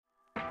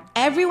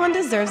Everyone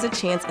deserves a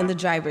chance in the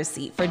driver's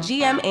seat. For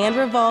GM and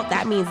Revolt,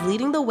 that means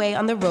leading the way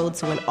on the road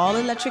to an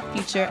all-electric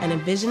future and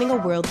envisioning a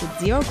world with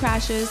zero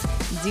crashes,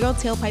 zero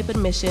tailpipe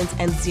emissions,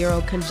 and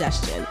zero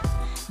congestion.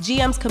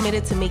 GM's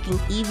committed to making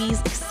EVs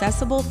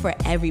accessible for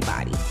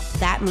everybody.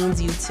 That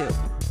means you too.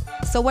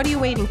 So what are you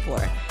waiting for?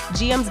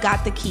 GM's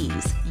got the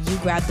keys. You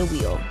grab the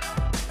wheel.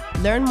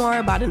 Learn more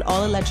about an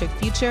all-electric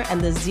future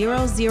and the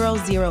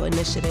 000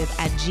 initiative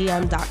at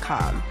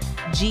gm.com.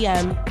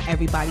 GM,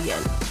 everybody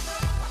in.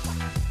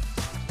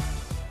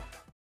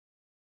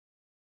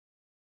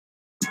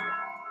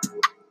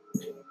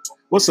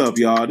 What's up,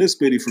 y'all? This is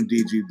Biddy from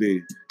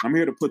DGB. I'm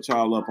here to put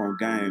y'all up on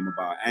game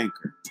about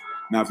Anchor.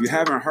 Now, if you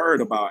haven't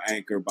heard about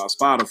Anchor, about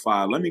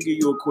Spotify, let me give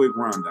you a quick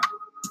rundown.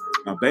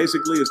 Now,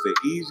 basically, it's the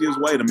easiest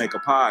way to make a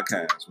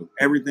podcast with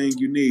everything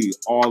you need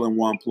all in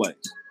one place.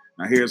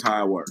 Now, here's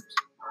how it works.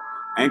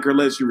 Anchor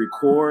lets you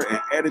record and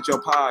edit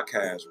your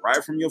podcast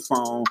right from your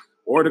phone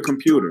or the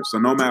computer. So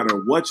no matter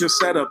what your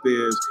setup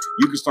is,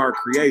 you can start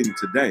creating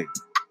today.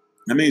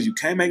 That means you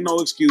can't make no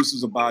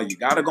excuses about you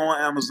got to go on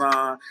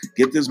Amazon,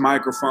 get this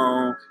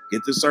microphone,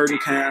 get this certain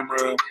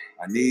camera,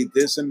 I need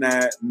this and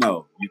that.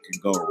 No, you can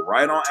go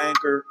right on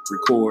Anchor,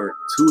 record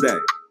today.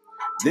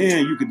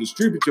 Then you can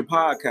distribute your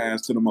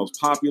podcast to the most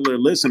popular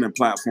listening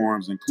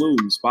platforms,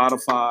 including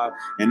Spotify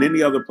and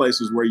any other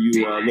places where you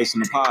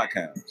listen to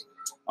podcasts.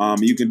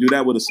 You can do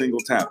that with a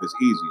single tap. It's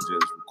easy.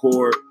 Just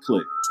record,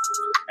 click.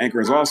 Anchor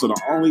is also the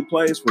only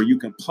place where you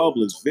can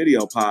publish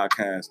video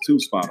podcasts to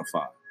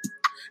Spotify.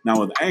 Now,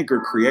 with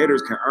Anchor,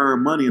 creators can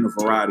earn money in a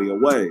variety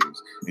of ways,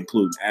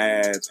 including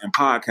ads and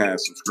podcast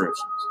subscriptions.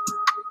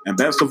 And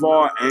best of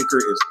all, Anchor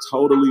is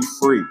totally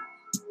free.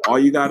 All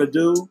you got to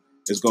do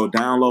is go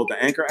download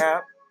the Anchor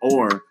app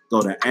or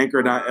go to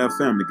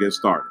anchor.fm to get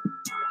started.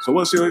 So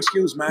what's your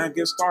excuse, man?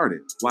 Get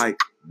started. Like,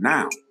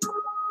 now.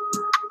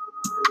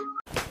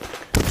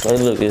 Hey,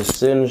 look, it's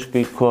 7th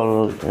Street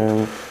Carlos,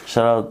 and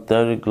shout out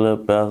 30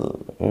 Glip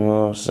out, you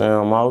know what I'm saying?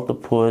 I'm out the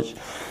porch,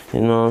 you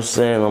know what I'm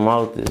saying? I'm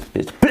out this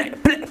bitch.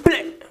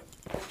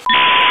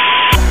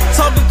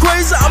 Talking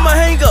crazy, I'ma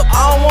hang up,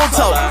 I don't want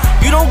talk.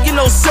 You don't get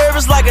no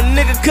service like a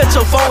nigga cut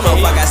your phone off.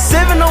 I got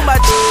 7 on my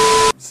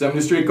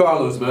 70th Street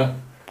Carlos,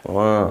 man.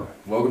 Wow.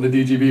 Welcome to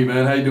DGB,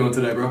 man. How you doing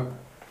today, bro?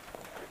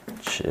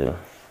 Chill.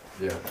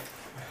 Yeah.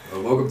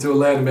 Welcome to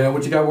Atlanta, man.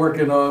 What you got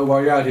working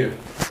while you're out here?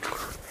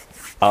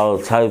 All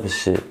type of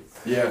shit.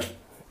 Yeah.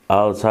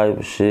 All type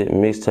of shit.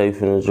 Mixtape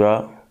finna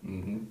drop.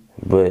 Mm-hmm.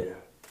 But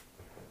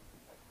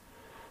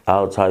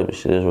all type of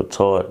shit is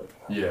retarded.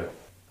 Yeah.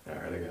 All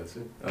right, I got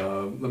you.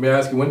 Let me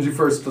ask you, when did you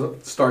first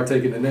start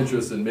taking an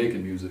interest in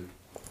making music?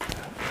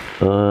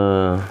 It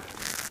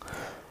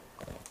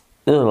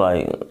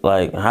was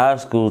like high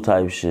school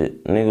type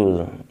shit.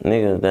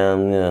 Nigga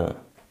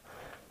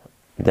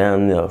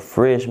damn near a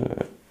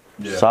freshman,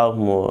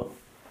 sophomore.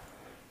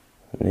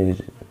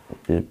 Niggas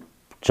just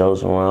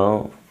jokes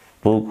around,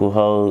 buku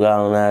hoes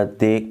got on that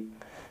dick.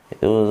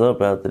 It was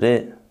up after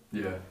that.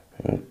 Yeah.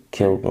 And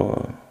kept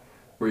going.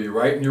 Were you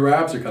writing your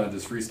raps or kind of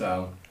just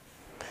freestyling?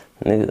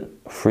 Nigga,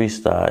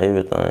 freestyle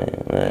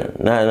everything, man.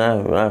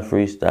 Not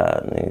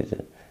freestyle, nigga,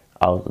 just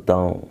out the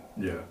dome.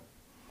 Yeah.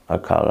 I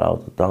call it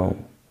out the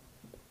dome.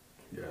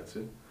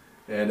 Gotcha.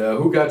 And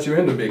who got you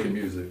into making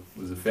music?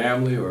 Was it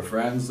family or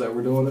friends that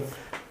were doing it?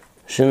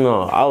 Shit,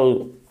 no,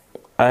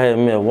 I had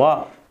met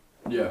Wop.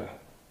 Yeah.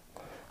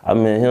 I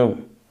met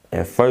him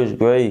in 1st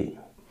grade.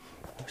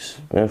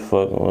 Been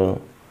fucking with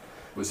him.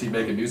 Was he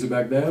making music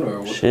back then,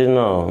 or what? Shit,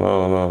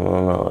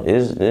 no.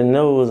 It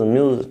never was a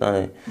music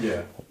thing.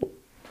 Yeah.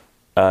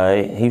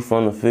 He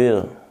from the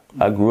field.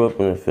 I grew up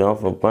in the field. I'm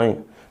from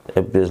Bank.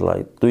 That bitch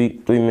like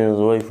 3 minutes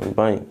away from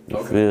Bank. The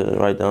field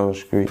right down the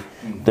street.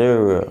 Mm-hmm. Third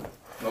real.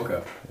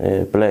 Okay.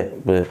 Yeah, black,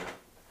 but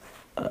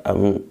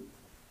I'm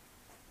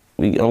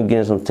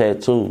getting some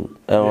tattoos.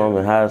 I'm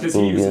in high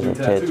school getting some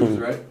tattoos.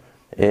 Right?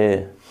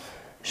 Yeah.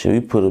 Shit,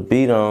 we put a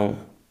beat on.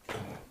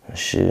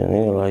 Shit,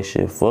 nigga like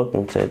shit, fuck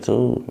them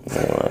tattoos.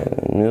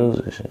 Like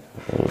music, shit.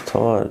 It was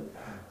hard.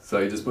 So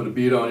you just put a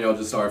beat on, y'all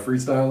just started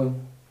freestyling?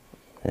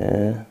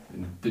 Yeah.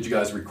 Did you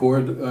guys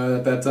record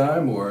at that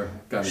time, or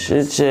kind of?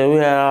 Shit, we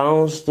had our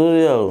own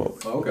studio.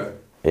 Oh, okay.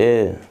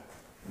 Yeah.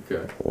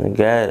 Okay. We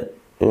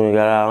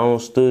got our own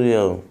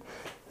studio.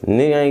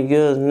 Nigga ain't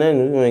give us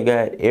nothing. We went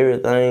got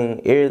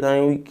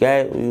everything we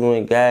got. We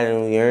went got it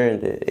and we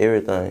earned it.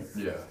 Everything.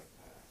 Yeah.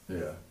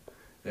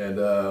 And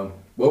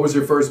what was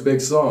your first big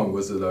song?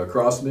 Was it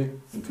Cross Me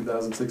in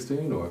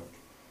 2016 or?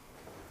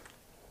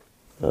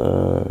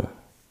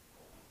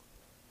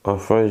 My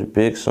first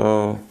big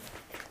song.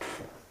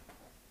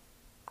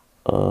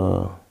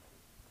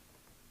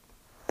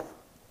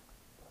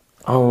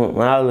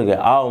 I look at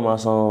all my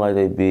songs like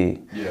they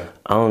big. Yeah.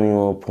 I don't even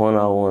want to point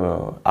out one of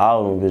them.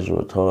 All of them bitches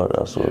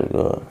retarded, I swear to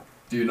God.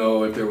 Do you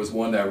know if there was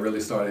one that really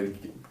started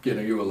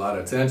getting you a lot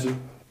of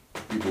attention?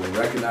 People would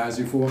recognize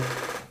you for?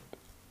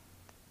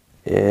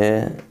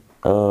 Yeah.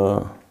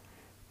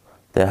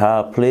 That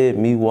how I played,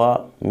 me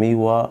Wop.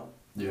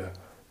 Yeah.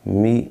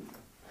 Me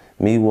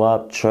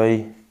Wop,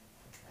 Trey.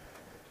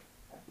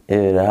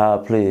 Yeah, that how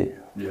I played.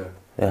 Yeah.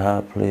 That's how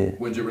I play it.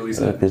 When did you release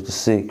That that? bitch the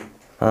sick.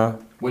 Huh?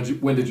 When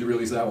did you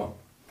release that one?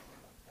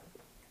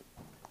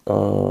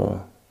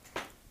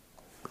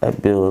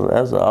 That bill,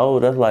 that's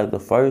like the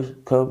first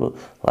couple,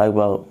 like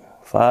about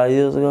 5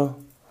 years ago.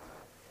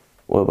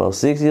 What, about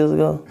 6 years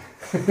ago?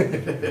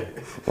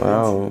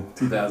 Well,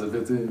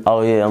 2015?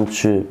 oh yeah, I'm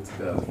tripping.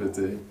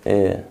 2015.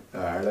 Yeah.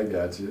 All right, I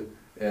got you.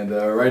 And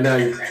right now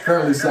you're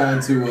currently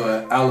signed to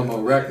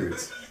Alamo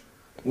Records.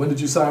 When did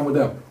you sign with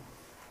them?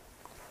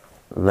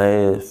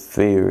 Last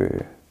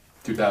February.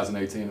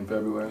 2018 in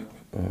February.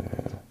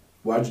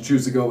 Why'd you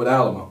choose to go with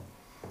Alamo?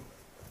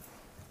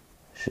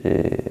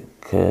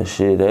 Cause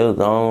they was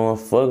the only one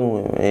fucking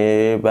with me.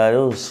 Everybody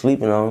else was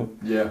sleeping on them.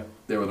 Yeah,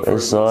 they were the They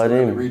first saw ones it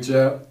to in really me. reach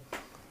out.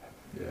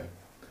 Yeah.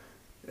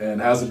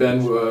 And how's it been?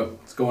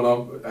 It's going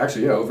on,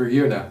 actually, yeah, over a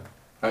year now.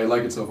 How you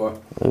like it so far?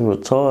 They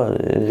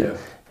retarded. Yeah.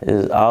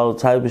 It's all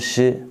type of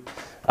shit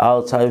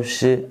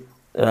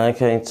that I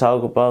can't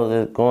talk about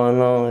that's going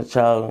on that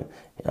y'all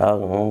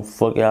gonna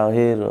fuck y'all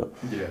head up.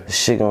 Yeah. The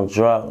shit gonna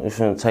drop. It's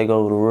finna take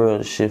over the world.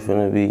 The shit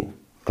finna be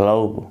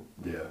global.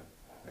 Yeah,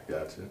 I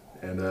got you.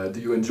 And do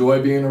you enjoy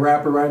being a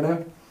rapper right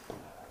now?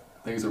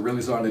 Things are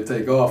really starting to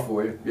take off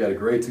for you. You had a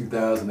great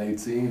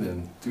 2018,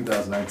 and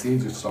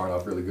 2019 is starting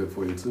off really good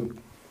for you too.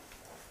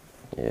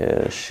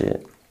 Yeah,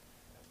 shit.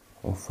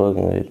 I'm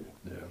fucking with it.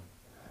 Yeah.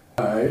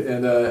 All right,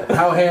 and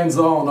how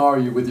hands-on are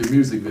you with your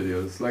music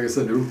videos? Like I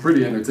said, they're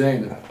pretty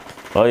entertaining.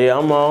 Oh yeah,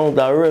 I'm my own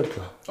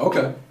director.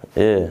 Okay.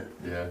 Yeah.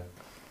 Yeah.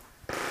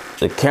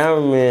 The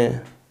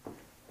cameraman,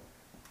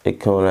 it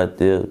coming out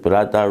there, but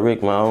I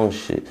direct my own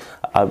shit.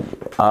 I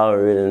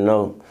already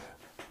know.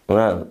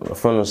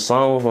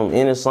 From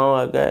any song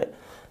I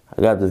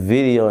got the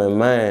video in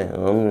mind.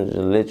 I'm gonna just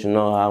let you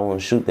know how I wanna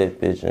shoot that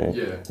bitch, and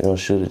Yeah. you gonna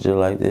shoot it just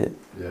like that.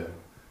 Yeah.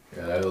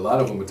 Yeah, a lot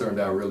of them have turned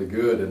out really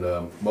good,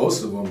 and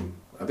most of them,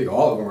 I think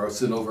all of them are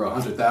sitting over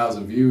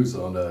 100,000 views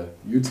on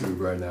YouTube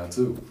right now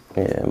too.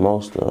 Yeah,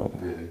 most of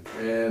them.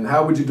 Yeah. And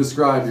how would you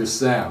describe your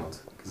sound?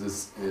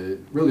 Because it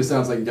really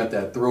sounds like you got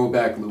that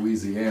throwback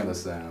Louisiana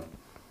sound.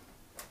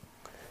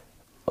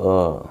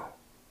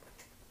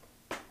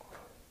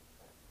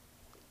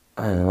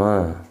 I ain't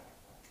lying.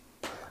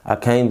 I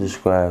can't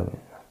describe it.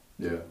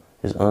 Yeah.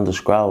 It's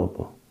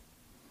undescribable.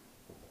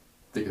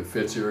 Think it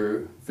fits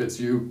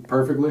you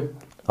perfectly?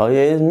 Oh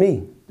yeah, it's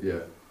me.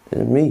 Yeah.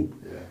 It's me.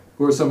 Yeah.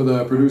 Who are some of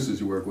the producers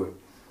you work with?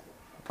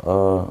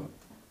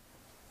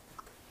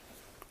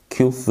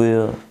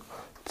 Q-Field,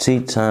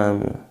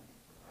 T-Time.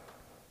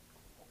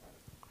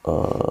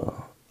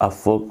 I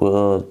fuck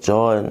with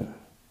Jordan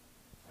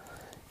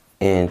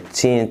and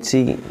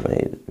TNT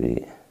made the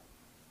beat.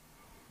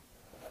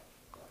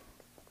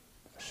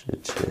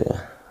 Shit,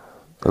 yeah.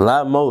 A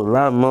lot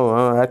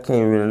more. I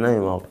can't really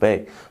name off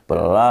back, but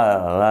a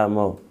lot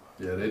more.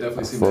 Yeah, they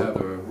definitely seem to have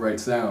the right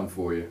sound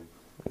for you.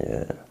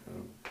 Yeah.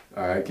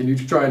 All right, can you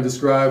try and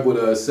describe what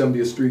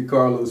 70th Street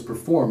Carlo's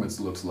performance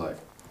looks like?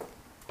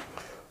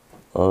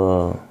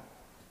 Look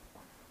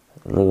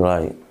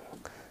like,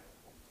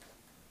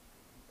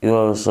 you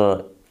ever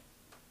saw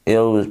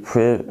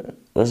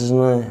what's his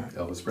name?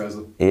 Elvis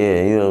Presley?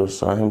 Yeah, you ever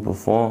saw him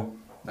perform?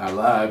 Not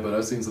live, but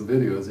I've seen some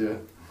videos, yeah.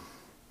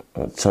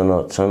 Turn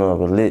up a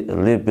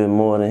little bit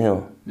more than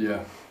him.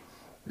 Yeah,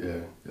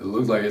 yeah. It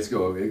looks like it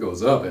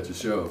goes up at your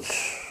show.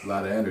 A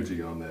lot of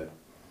energy on that.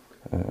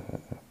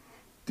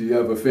 Do you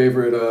have a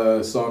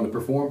favorite song to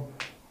perform?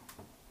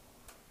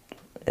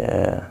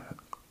 Yeah.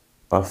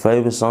 My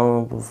favorite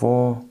song to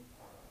perform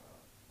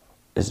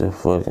is a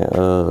fucking,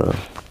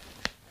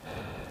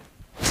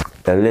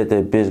 that Let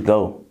That Bitch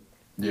Go.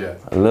 Yeah.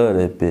 I love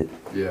that bitch.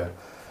 Yeah.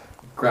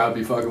 Crowd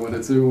be fucking with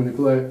it too when you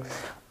play it?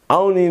 I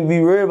don't even be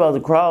worried about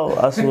the crowd,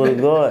 I swear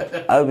to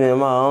God. I be in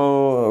my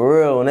own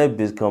world when that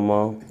bitch come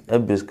on.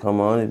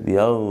 It be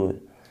over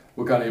with.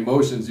 What kind of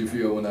emotions you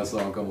feel when that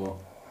song come on?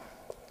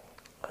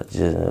 I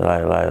just,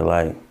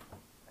 like,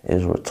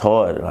 it's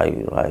retarded,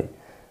 like,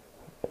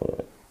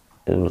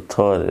 it's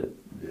retarded.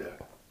 Yeah,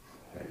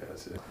 I got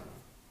you.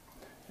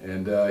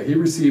 And he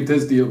received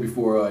his deal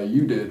before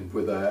you did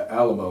with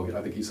Alamo.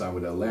 I think he signed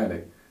with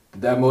Atlantic.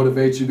 Did that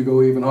motivate you to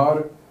go even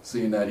harder,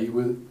 seeing that he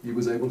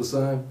was able to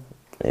sign?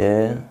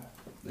 Yeah.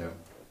 Yeah.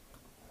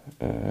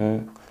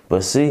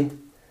 But see,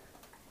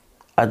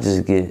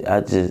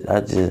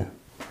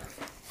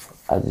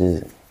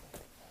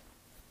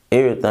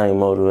 everything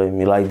motivate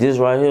me. Like this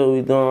right here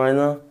we doing right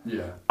now.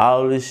 Yeah.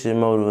 All this shit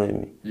motivate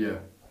me. Yeah.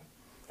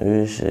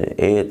 This shit,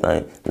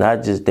 everything.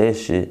 Not just that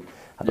shit.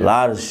 A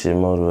lot of shit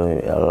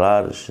motivate me. A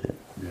lot of shit.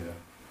 Yeah.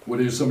 What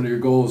are some of your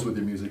goals with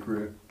your music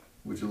career?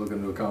 What you're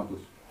looking to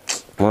accomplish?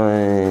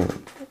 Man,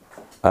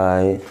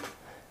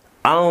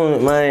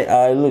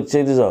 look,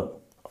 check this out.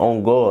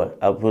 On God,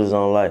 I put this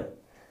on life.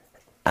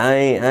 I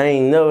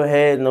ain't never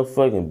had no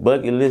fucking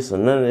bucket list or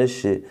none of that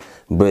shit.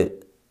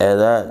 But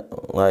as I,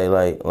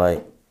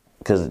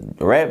 cause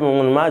rapping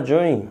one of my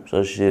dreams,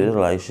 so shit, it's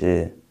like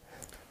shit.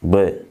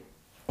 But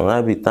when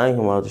I be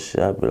thinking about the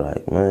shit, I be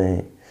like,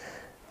 man,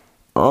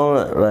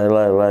 only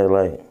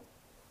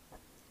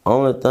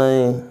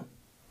thing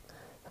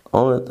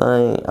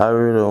I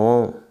really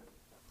want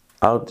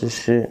out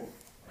this shit.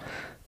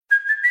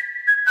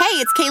 Hey,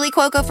 it's Kaylee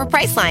Cuoco for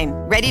Priceline.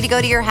 Ready to go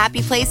to your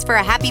happy place for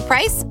a happy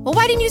price? Well,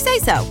 why didn't you say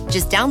so?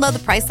 Just download the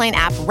Priceline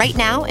app right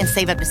now and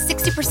save up to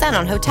 60%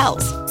 on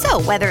hotels.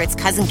 So whether it's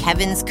Cousin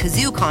Kevin's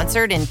Kazoo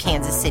Concert in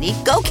Kansas City,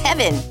 go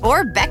Kevin,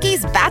 or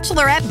Becky's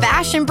Bachelorette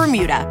Bash in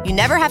Bermuda, you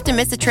never have to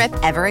miss a trip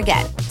ever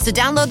again. So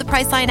download the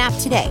Priceline app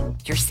today.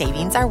 Your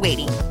savings are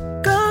waiting.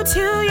 Go to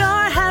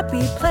your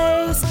happy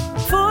place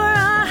for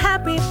a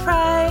happy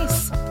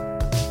price.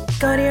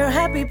 Go to your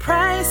happy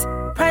price,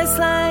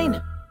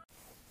 Priceline.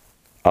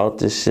 Out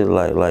this shit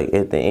like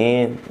at the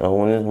end,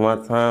 when it's my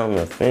time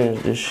to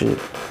finish this shit,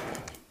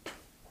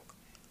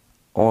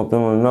 I want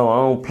them to know I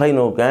don't play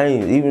no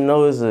games. Even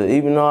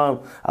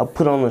though I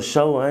put on a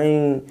show, I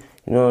ain't,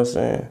 you know what I'm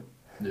saying?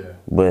 Yeah.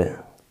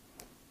 But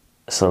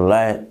it's a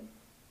lot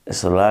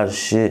of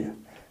shit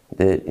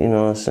that, you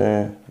know what I'm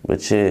saying?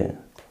 But yeah,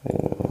 you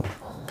know.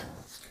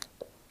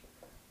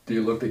 Do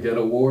you look to get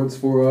awards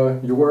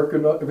for your work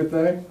and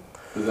everything?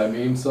 Does that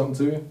mean something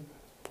to you?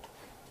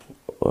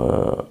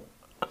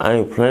 I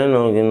ain't planning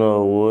on getting no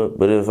award,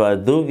 but if I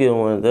do get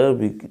one, that'll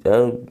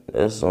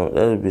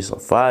be some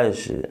fire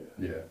shit.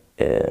 Yeah.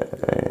 Yeah.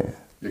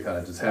 You're kind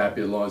of just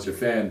happy as long as your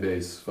fan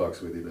base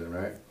fucks with you then,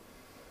 right?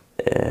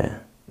 Yeah.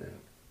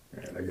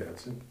 Yeah, I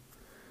got you.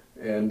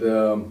 And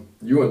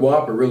you and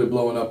WAP are really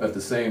blowing up at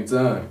the same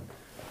time.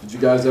 Did you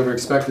guys ever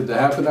expect it to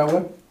happen that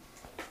way?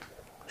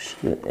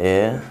 Shit,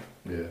 yeah.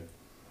 Yeah.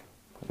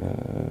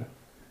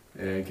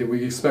 And can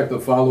we expect a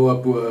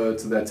follow-up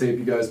to that tape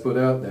you guys put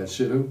out, that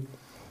Shit Who?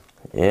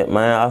 Yeah,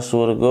 man, I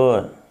swear to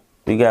God.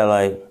 We got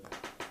like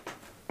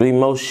 3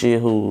 more Shit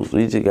Who's.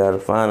 We just gotta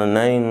find a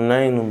name to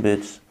name them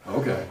bitches.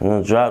 Okay. I'm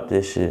gonna drop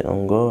this shit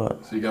on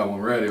God. So you got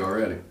one ready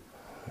already?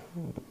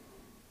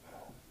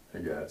 I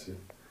got you.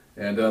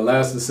 And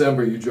last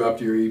December, you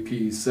dropped your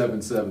EP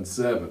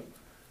 777.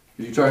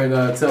 Can you try and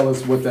tell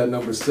us what that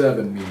number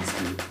 7 means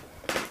to you?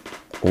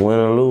 Win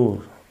or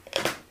lose.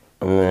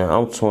 I mean,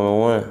 I'm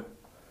 21.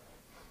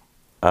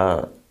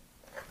 I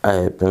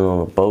had been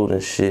on a boat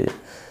and shit.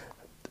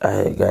 I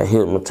had got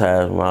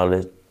hypnotized from all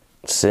that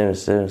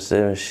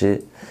 777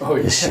 shit. Oh,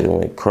 yeah. This shit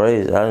went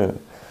crazy.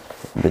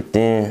 But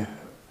then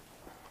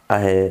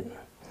I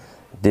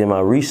did my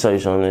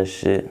research on this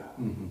shit.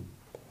 Mm-hmm.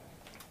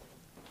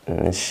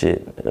 And this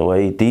shit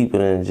way deeper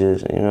than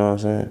just, you know what I'm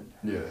saying?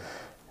 Yeah.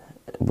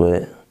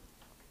 But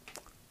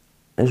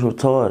it's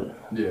retarded.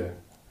 Yeah.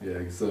 Yeah,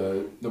 because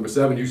number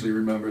 7 usually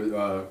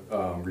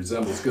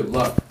resembles good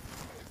luck.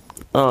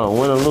 Win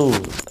or lose.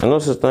 Ain't no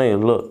such thing as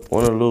luck.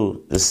 Win or lose.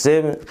 The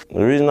 7,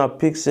 the reason I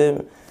picked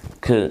 7,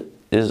 cause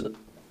it's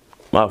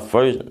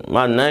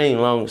my name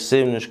long as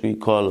 7th Street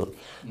Caller.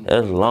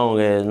 That's a long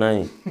ass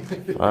name.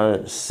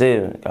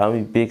 7, call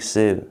me Big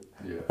 7.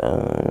 Yeah.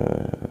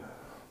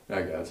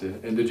 I got you.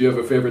 And did you have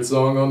a favorite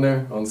song on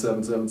there, on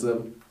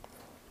 777?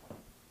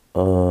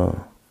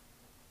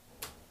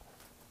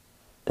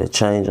 That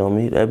Change on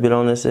Me. That bit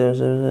on that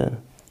 777.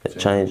 That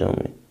Change on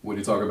Me. What do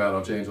you talk about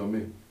on Change on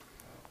Me?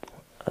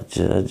 I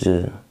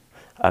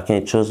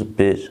can't trust a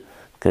bitch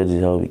because he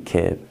hoe be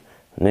capping.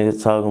 Nigga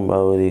talking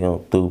about what he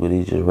gonna do, but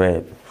he just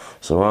rapping.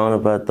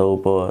 Surrounded by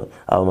dope boys,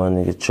 all my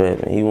niggas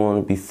trapping. He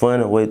wanna be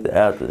funny, wait till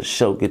after the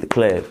show, get the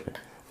clapping.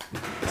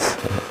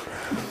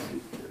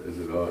 Is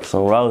it hard?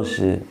 Some raw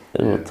shit.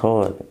 It's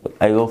retarded.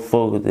 I go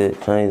fuck with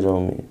that. Change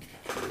on Me.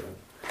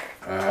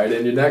 All right,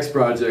 and your next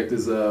project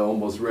is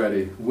almost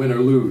ready. Win or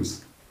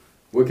Lose.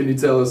 What can you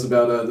tell us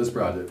about this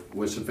project?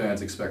 What should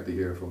fans expect to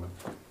hear from it?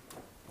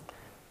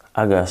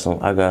 I got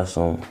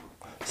some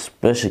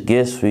special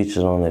guest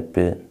features on that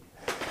bit,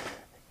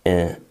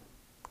 and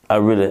I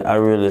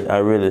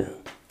really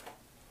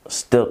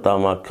stepped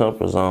out my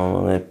comfort zone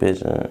on that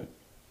bitch and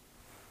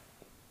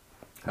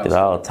did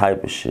all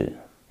type of shit.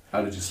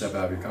 How did you step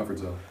out of your comfort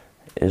zone?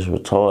 It's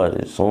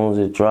retarded. As soon as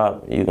it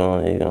drop, you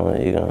gonna see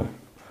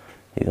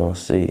it. You know,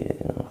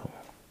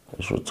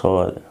 it's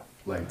retarded.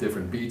 Like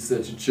different beats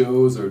that you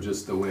chose, or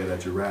just the way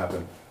that you're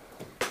rapping?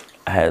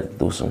 I had to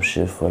do some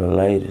shit for the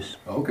ladies.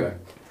 Okay.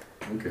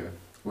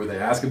 Were they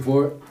asking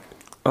for it?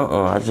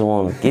 I just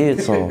want to give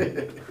it to them.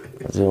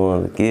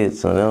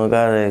 They don't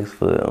gotta ask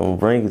for it. I'm gonna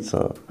bring it to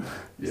them.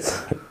 Yeah.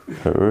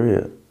 For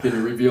real. Can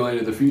you reveal any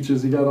of the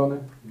features you got on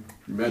there?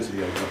 You mentioned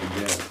you got a couple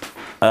jams.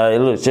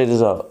 Look, check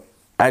this out.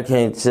 I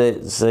can't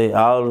say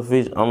all the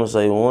features. I'm gonna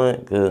say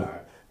one, because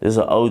there's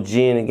an OG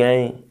in the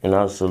game, and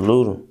I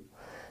salute him.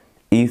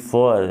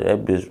 E40,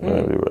 that bitch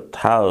gonna be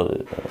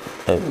retarded.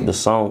 The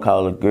song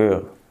called A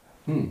Girl.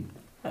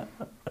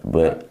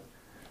 But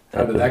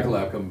how did that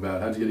collab come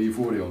about? How'd you get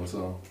E40 on the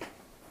song?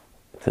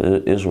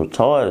 Cause it's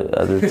retarded.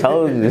 I just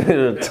told you,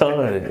 it's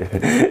retarded.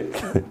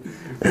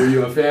 Were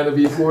you a fan of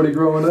E40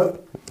 growing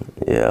up?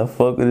 Yeah, I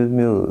fuck with his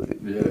music.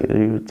 Yeah.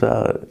 He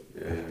retarded.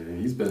 Yeah,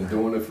 he's been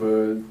doing it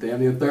for damn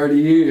near 30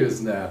 years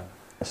now.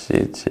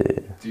 Shit.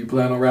 Do you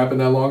plan on rapping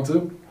that long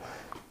too?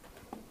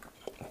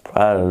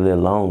 Probably a little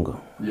longer.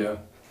 Yeah.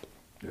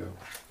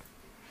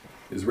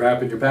 Is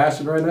rapping your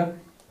passion right now?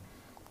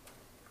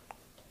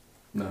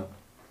 No.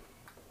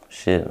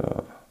 Shit,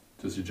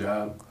 Just your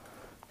job?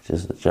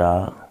 Just a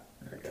job.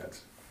 I got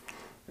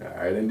All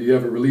right, and do you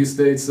have a release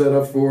date set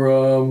up for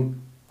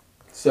Win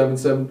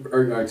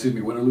or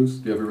Lose?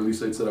 Do you have a release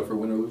date set up for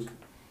Win or Lose?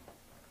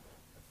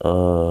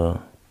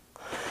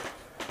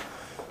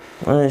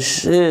 Man,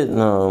 shit,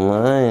 no,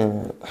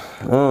 man.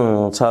 I don't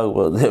want to talk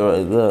about that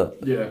right there.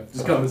 Yeah,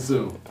 just coming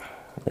soon.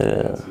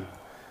 Yeah.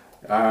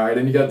 All right,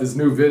 and you got this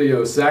new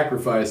video,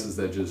 Sacrifices,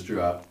 that just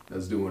dropped.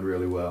 That's doing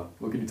really well.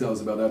 What can you tell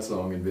us about that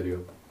song and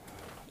video?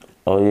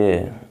 Oh,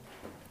 yeah.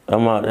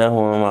 That's one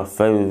of my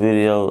favorite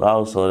videos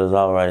also that's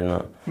out right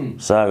now.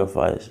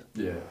 Sacrifice.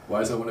 Yeah.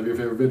 Why is that one of your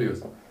favorite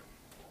videos?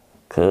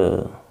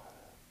 Cause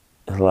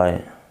it's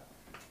like,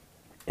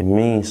 it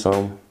means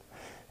something.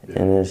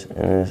 Yeah. And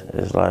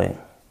it's like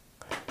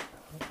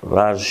a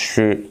lot of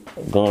shit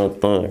going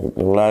on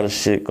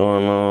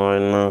right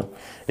now.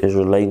 It's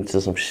relating to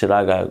some shit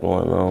I got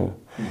going on.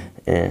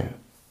 And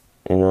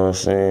you know what I'm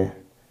saying?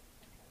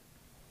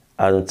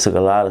 I done took a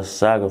lot of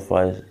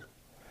sacrifices.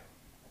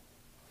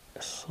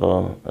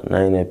 So I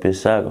named that bitch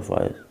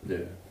Sacrifice.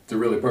 Yeah, it's a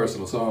really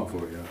personal song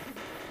for you.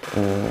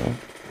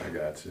 I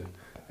got you.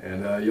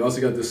 And you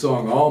also got this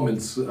song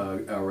Almonds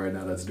out right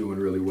now that's doing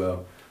really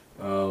well.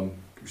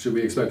 Should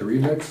we expect a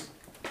remix?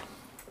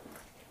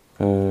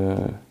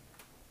 I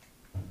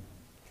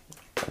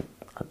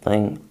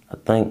think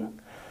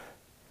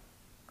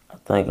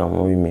I'm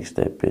gonna remix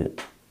that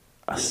bit.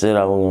 I said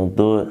I wasn't gonna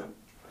do it,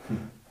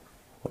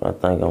 but I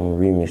think I'm gonna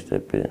remix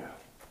that bit.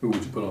 Who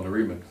would you put on the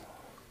remix?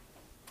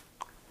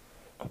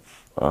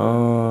 I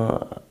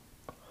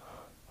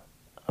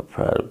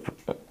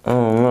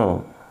don't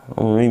know. I'm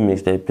gonna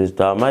remix that bitch,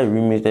 dog. I might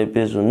remix that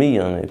bitch with me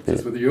on that bitch.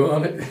 Just with you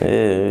on it?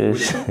 Yeah.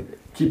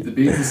 Keep the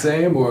beat the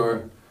same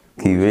or?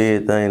 Keep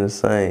everything the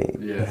same.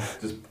 Yeah,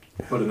 just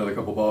put another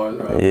couple bars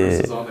or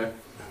verses on there.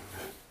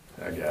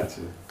 I got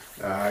you.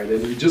 All right,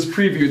 and you just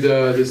previewed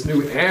this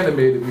new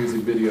animated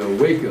music video,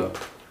 Wake Up.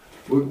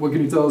 What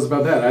can you tell us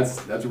about that?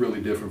 That's really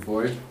different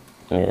for you.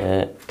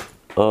 Yeah.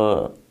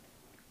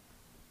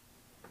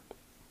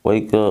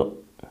 Wake Up.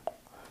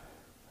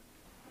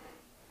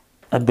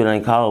 That bit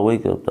ain't called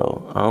Wake Up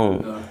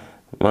though.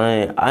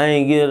 Man, I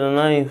ain't get a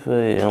name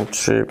for it. I'm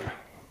tripping.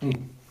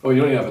 Oh,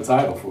 you don't even have a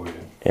title for it?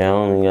 Yeah, I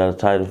don't even got a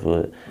title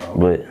for it. Oh.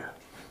 But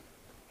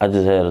I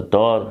just had a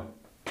daughter.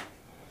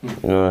 You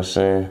know what I'm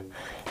saying?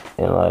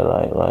 And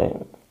like,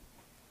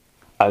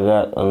 I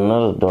got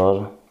another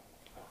daughter.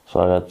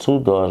 So I got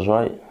two daughters,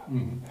 right?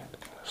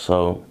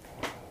 So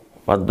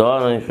my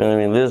daughter ain't finna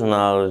be listening to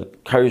all the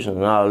cursing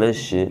and all this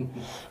shit.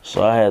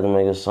 So I had to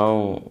make a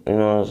song, you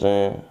know what I'm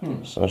saying?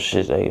 Some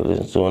shit they can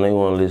listen to and they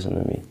wanna listen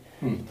to me.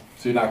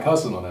 So you're not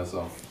cussing on that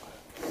song?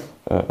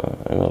 I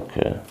don't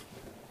care.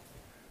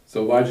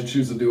 So why'd you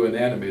choose to do an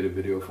animated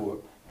video for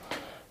it?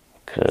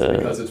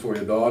 Because it's for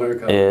your daughter?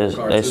 Yeah,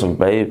 they some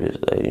babies,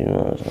 you know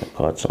what I'm saying,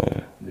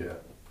 cartoon. Yeah.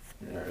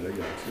 All right, I got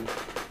you.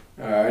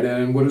 All right,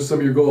 and what are some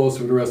of your goals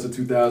for the rest of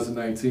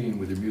 2019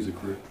 with your music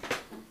career?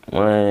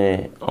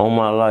 Man, on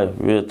my life,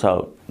 real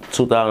talk,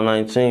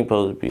 2019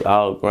 supposed to be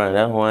all grind.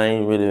 That's why I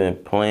ain't really been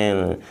playing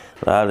a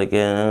lot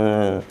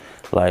again.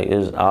 Like,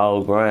 it's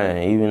all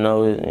grind, even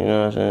though it's, you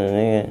know what I'm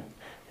saying,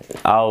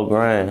 nigga, all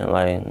grind,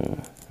 like,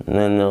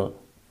 nothing else.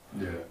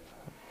 Yeah.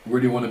 Where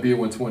do you want to be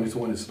when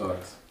 2020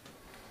 starts?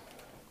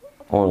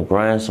 I want to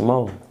grind some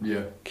more.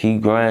 Yeah.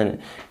 Keep grinding,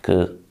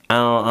 cause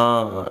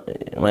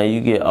man, you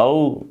get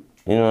old.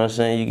 You know what I'm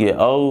saying? You get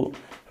old.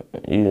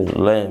 You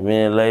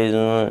being lazy,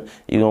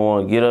 you don't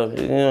want to get up.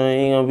 You know, you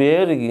ain't gonna be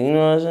able to get. You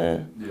know what I'm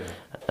saying? Yeah.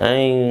 I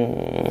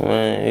ain't,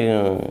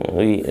 man.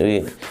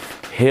 We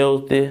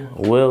healthy,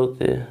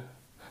 wealthy,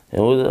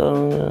 and what's the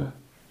other one?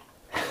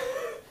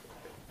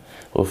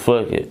 Well,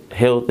 fuck it,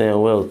 healthy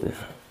and wealthy.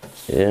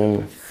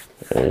 Yeah,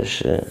 that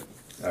shit.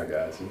 I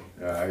got you.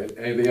 All right.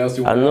 Anything else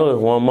you want? I know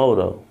it's one more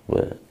though,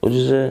 but what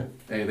you said?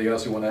 Anything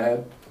else you want to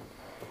add?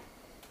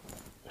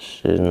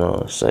 Shit,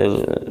 no.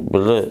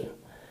 But look,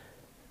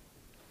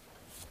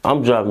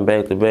 I'm dropping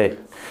back to back.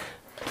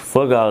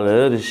 Fuck all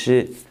the other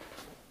shit.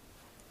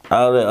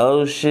 All that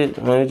other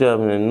shit, man,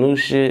 dropping the new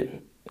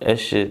shit. That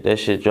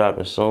shit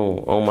dropping soon.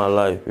 On my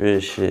life, real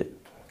shit.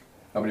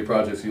 How many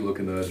projects are you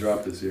looking to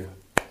drop this year?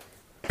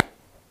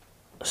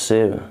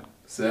 7.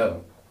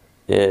 7?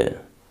 Yeah.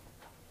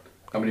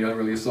 How many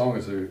unreleased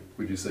songs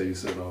would you say you're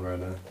sitting on right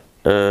now?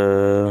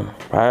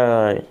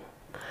 I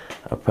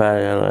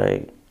probably got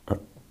like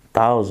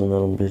 1,000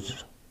 of them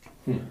bitches.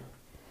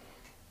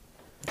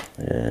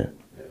 Yeah.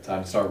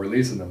 Time to start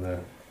releasing them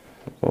then.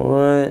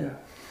 What?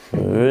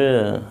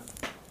 Yeah.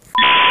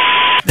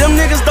 Them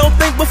niggas don't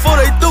think before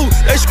they do.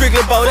 They strictly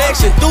about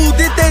action. Dude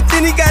did that,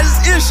 then he got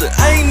his issue.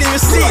 I ain't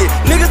even see it.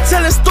 Niggas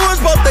telling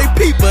stories about they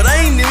people, but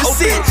I ain't even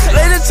see it.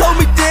 Later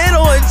told me dead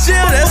or in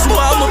jail, that's who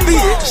I'ma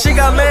be. She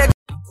got mad.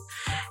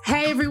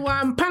 Hey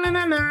everyone,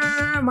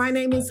 my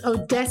name is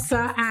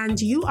Odessa, and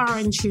you are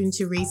in tune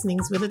to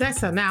Reasonings with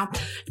Odessa. Now,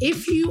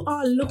 if you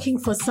are looking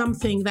for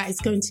something that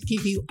is going to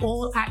give you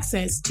all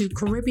access to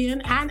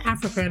Caribbean and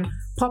African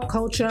pop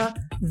culture,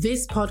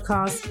 this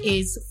podcast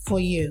is for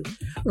you.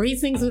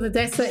 Reasonings with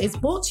Odessa is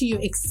brought to you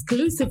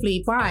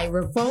exclusively by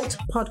Revolt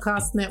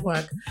Podcast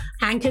Network,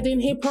 anchored in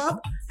hip-hop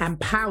and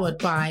powered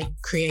by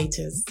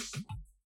creators.